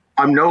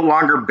 I'm no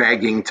longer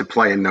begging to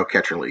play in no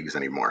catcher leagues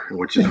anymore,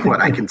 which is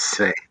what I can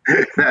say.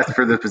 That's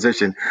for the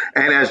position.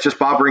 And as just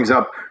Bob brings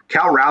up,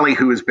 Cal Raleigh,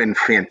 who has been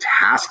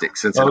fantastic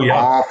since an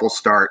awful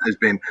start, has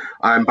been,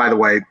 by the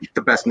way,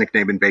 the best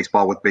nickname in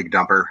baseball with Big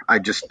Dumper.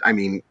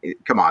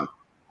 Come on.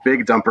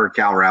 Big Dumper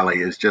Cal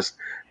Raleigh is just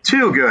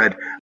too good.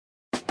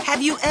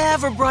 Have you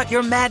ever brought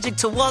your magic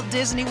to Walt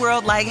Disney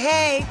World like,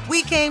 hey,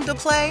 we came to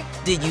play?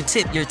 Did you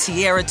tip your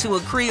tiara to a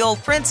Creole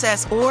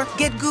princess or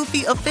get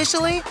goofy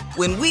officially?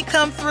 When we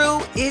come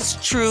through, it's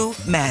true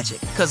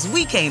magic, because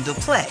we came to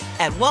play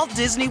at Walt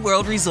Disney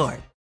World Resort.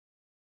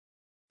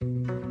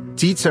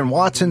 Dietz and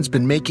Watson's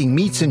been making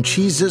meats and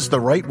cheeses the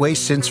right way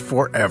since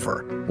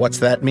forever. What's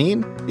that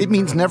mean? It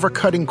means never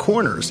cutting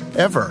corners,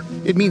 ever.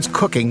 It means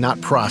cooking, not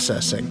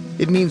processing.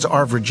 It means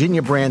our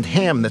Virginia brand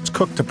ham that's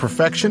cooked to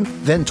perfection,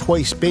 then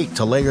twice baked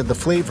to layer the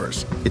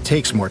flavors. It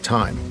takes more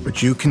time,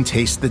 but you can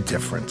taste the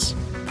difference.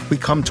 We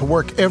come to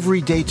work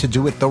every day to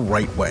do it the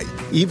right way,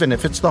 even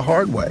if it's the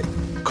hard way.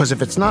 Because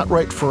if it's not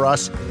right for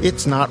us,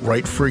 it's not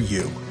right for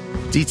you.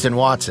 Dietz and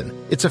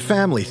Watson, it's a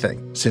family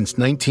thing since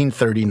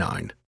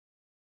 1939.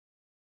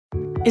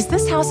 Is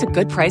this house a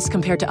good price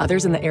compared to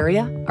others in the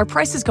area? Are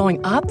prices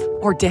going up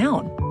or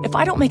down? If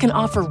I don't make an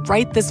offer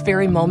right this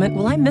very moment,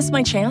 will I miss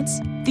my chance?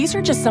 These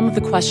are just some of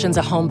the questions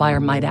a home buyer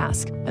might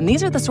ask. And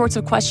these are the sorts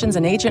of questions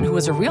an agent who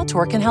is a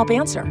Realtor can help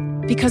answer.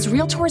 Because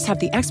Realtors have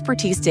the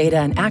expertise, data,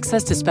 and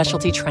access to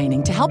specialty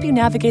training to help you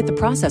navigate the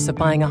process of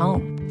buying a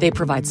home. They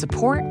provide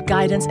support,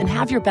 guidance, and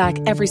have your back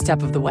every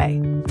step of the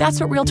way. That's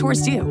what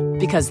Realtors do,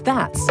 because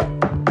that's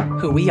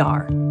who we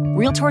are.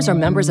 Realtors are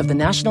members of the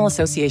National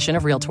Association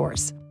of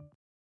Realtors.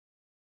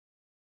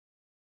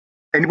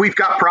 And we've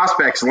got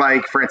prospects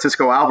like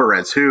Francisco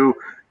Alvarez, who,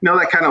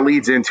 that kind of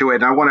leads into it.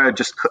 And I want to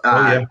just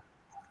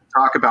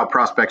talk about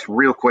prospects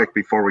real quick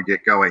before we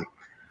get going.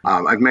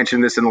 I've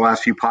mentioned this in the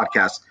last few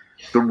podcasts.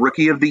 The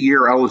Rookie of the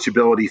Year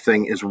eligibility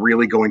thing is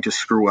really going to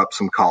screw up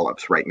some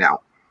call-ups right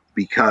now.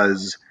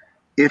 Because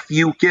if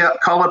you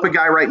call up a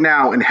guy right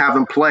now and have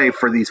him play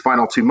for these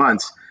final 2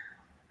 months,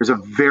 there's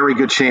a very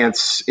good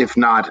chance, if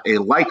not a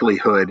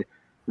likelihood,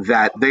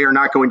 that they are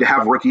not going to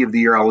have Rookie of the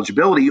Year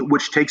eligibility,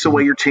 which takes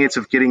away your chance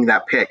of getting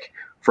that pick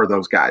for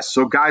those guys.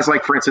 So guys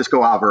like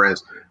Francisco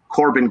Alvarez,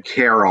 Corbin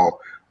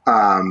Carroll,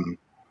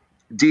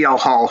 DL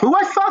Hall, who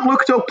I thought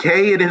looked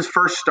okay in his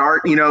first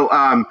start.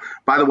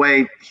 By the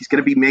way, he's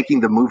going to be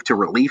making the move to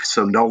relief,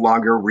 so no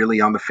longer really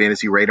on the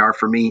fantasy radar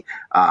for me.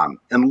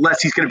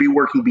 Unless he's going to be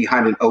working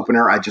behind an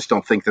opener, I just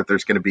don't think that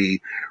there's going to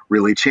be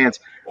really a chance.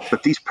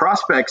 But these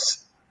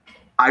prospects,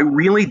 I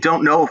really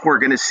don't know if we're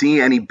going to see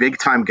any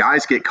big-time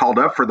guys get called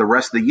up for the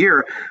rest of the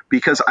year,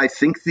 because I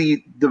think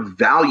the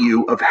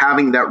value of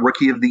having that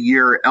Rookie of the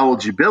Year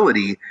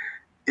eligibility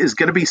is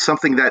going to be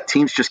something that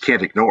teams just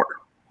can't ignore.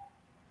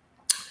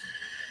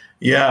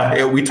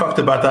 Yeah, we talked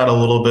about that a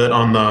little bit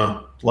on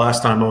the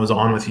last time I was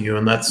on with you,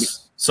 and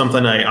that's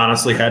something I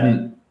honestly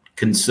hadn't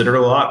considered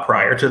a lot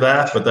prior to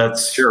that, but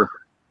that's sure.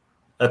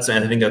 I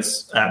think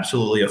that's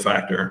absolutely a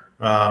factor.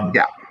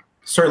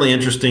 Certainly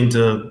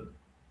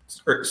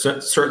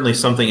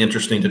something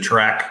interesting to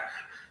track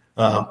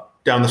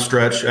down the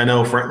stretch. I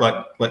know,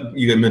 like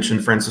you had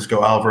mentioned,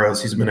 Francisco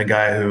Alvarez. He's been a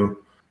guy who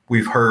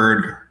we've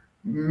heard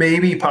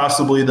maybe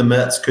possibly the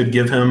Mets could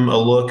give him a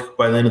look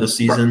by the end of the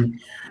season.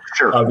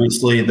 Sure.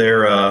 Obviously,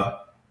 their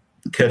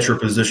catcher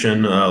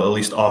position, at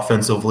least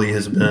offensively,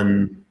 has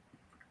been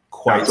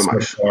quite so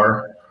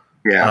far.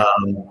 Yeah.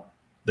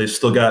 They've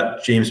still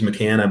got James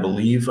McCann, I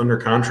believe, under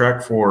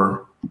contract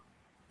for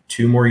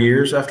 2 more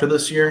years after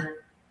this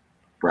year.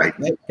 Right.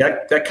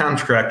 That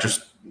contract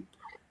just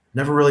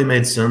never really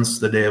made sense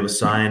the day it was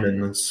signed,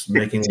 and it's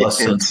making less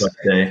sense that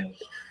day.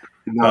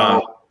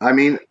 No,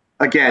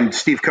 again,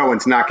 Steve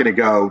Cohen's not going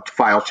to go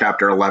file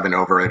Chapter 11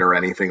 over it or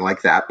anything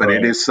like that, but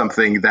It is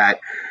something that,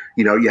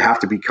 you have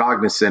to be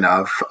cognizant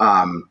of.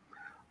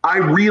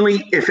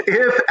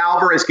 If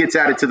Alvarez gets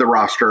added to the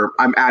roster,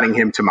 I'm adding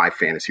him to my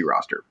fantasy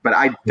roster. But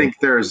I think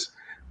there's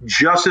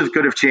just as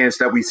good of chance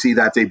that we see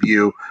that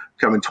debut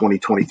come in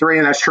 2023,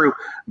 and that's true.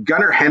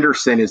 Gunnar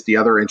Henderson is the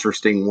other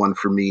interesting one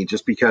for me,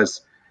 just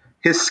because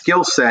his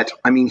skill set,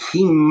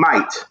 he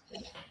might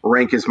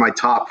rank as my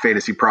top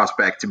fantasy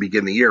prospect to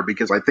begin the year,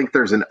 because I think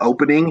there's an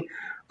opening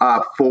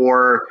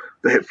for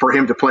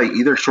him to play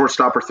either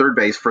shortstop or third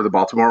base for the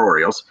Baltimore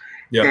Orioles.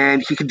 Yep.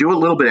 And he can do a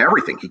little bit of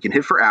everything. He can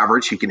hit for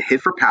average. He can hit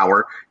for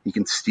power. He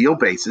can steal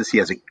bases. He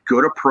has a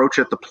good approach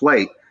at the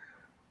plate.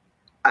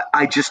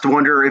 I just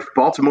wonder if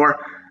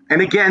Baltimore –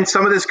 and again,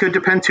 some of this could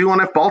depend, too, on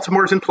if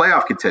Baltimore's in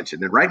playoff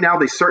contention. And right now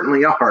they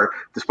certainly are,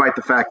 despite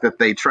the fact that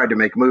they tried to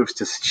make moves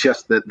to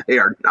suggest that they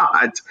are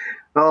not.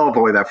 Oh,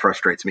 boy, that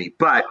frustrates me.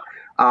 But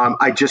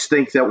I just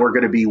think that we're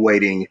going to be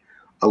waiting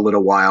a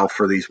little while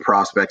for these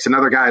prospects.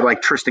 Another guy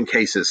like Tristan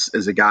Casas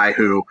is a guy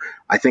who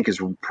I think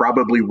is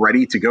probably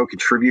ready to go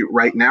contribute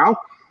right now.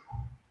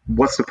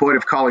 What's the point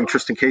of calling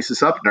Tristan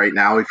Casas up right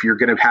now if you're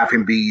going to have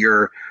him be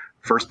your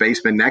first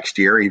baseman next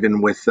year,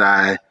 even with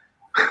Eric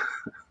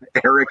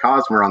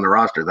Hosmer on the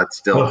roster? That's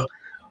still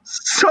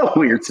so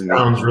weird to me.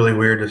 Sounds really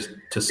weird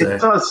to say.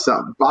 It does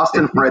sound.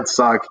 Boston Red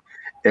Sox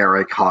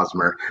Eric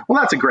Hosmer.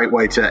 Well, that's a great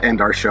way to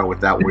end our show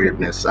with that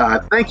weirdness.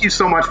 Thank you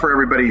so much for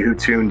everybody who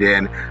tuned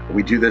in.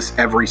 We do this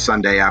every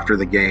Sunday after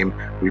the game.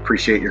 We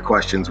appreciate your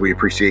questions. We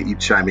appreciate you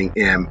chiming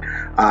in.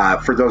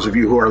 For those of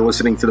you who are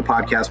listening to the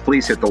podcast,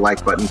 please hit the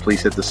like button.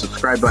 Please hit the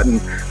subscribe button.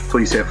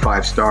 Please hit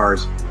 5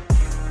 stars.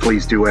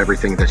 Please do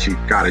everything that you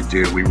got to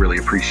do. We really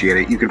appreciate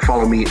it. You can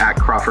follow me at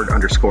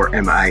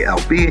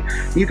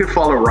Crawford_MILB. You can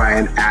follow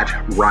Ryan at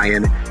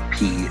Ryan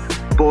P.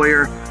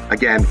 Boyer.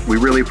 Again, we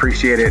really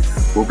appreciate it.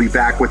 We'll be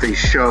back with a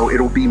show.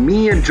 It'll be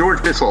me and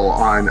George Bissell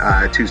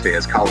on Tuesday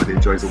as Colin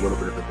enjoys a little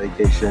bit of a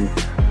vacation.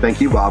 Thank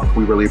you, Bob.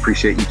 We really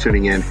appreciate you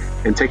tuning in,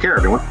 and take care,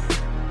 everyone.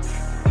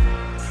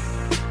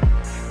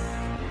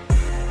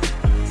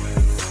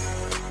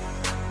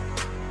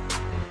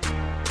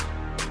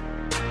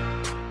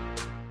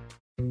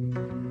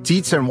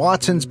 Dietz &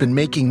 Watson's been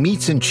making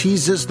meats and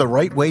cheeses the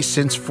right way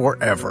since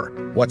forever.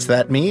 What's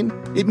that mean?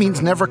 It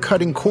means never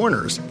cutting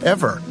corners,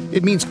 ever.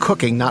 It means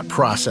cooking, not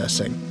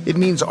processing. It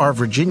means our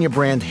Virginia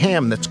brand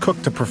ham that's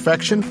cooked to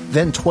perfection,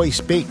 then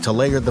twice baked to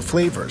layer the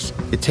flavors.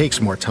 It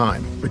takes more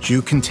time, but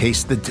you can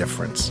taste the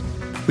difference.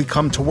 We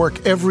come to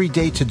work every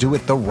day to do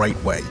it the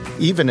right way,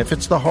 even if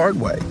it's the hard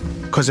way.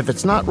 Because if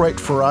it's not right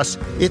for us,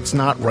 it's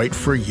not right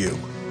for you.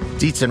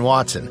 Dietz &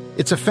 Watson,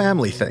 it's a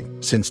family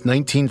thing since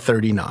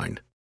 1939.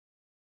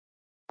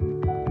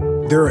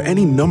 There are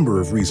any number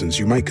of reasons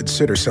you might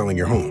consider selling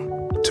your home.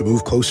 To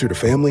move closer to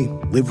family,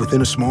 live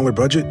within a smaller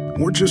budget,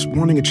 or just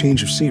wanting a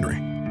change of scenery.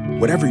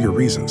 Whatever your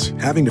reasons,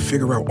 having to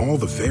figure out all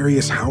the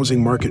various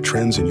housing market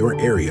trends in your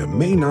area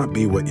may not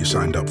be what you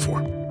signed up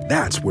for.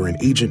 That's where an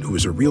agent who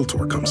is a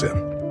Realtor comes in.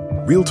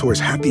 Realtors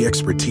have the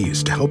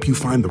expertise to help you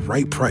find the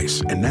right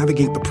price and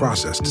navigate the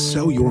process to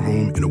sell your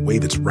home in a way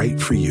that's right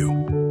for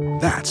you.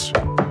 That's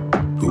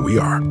who we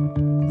are.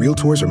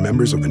 Realtors are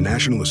members of the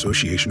National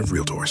Association of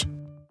Realtors.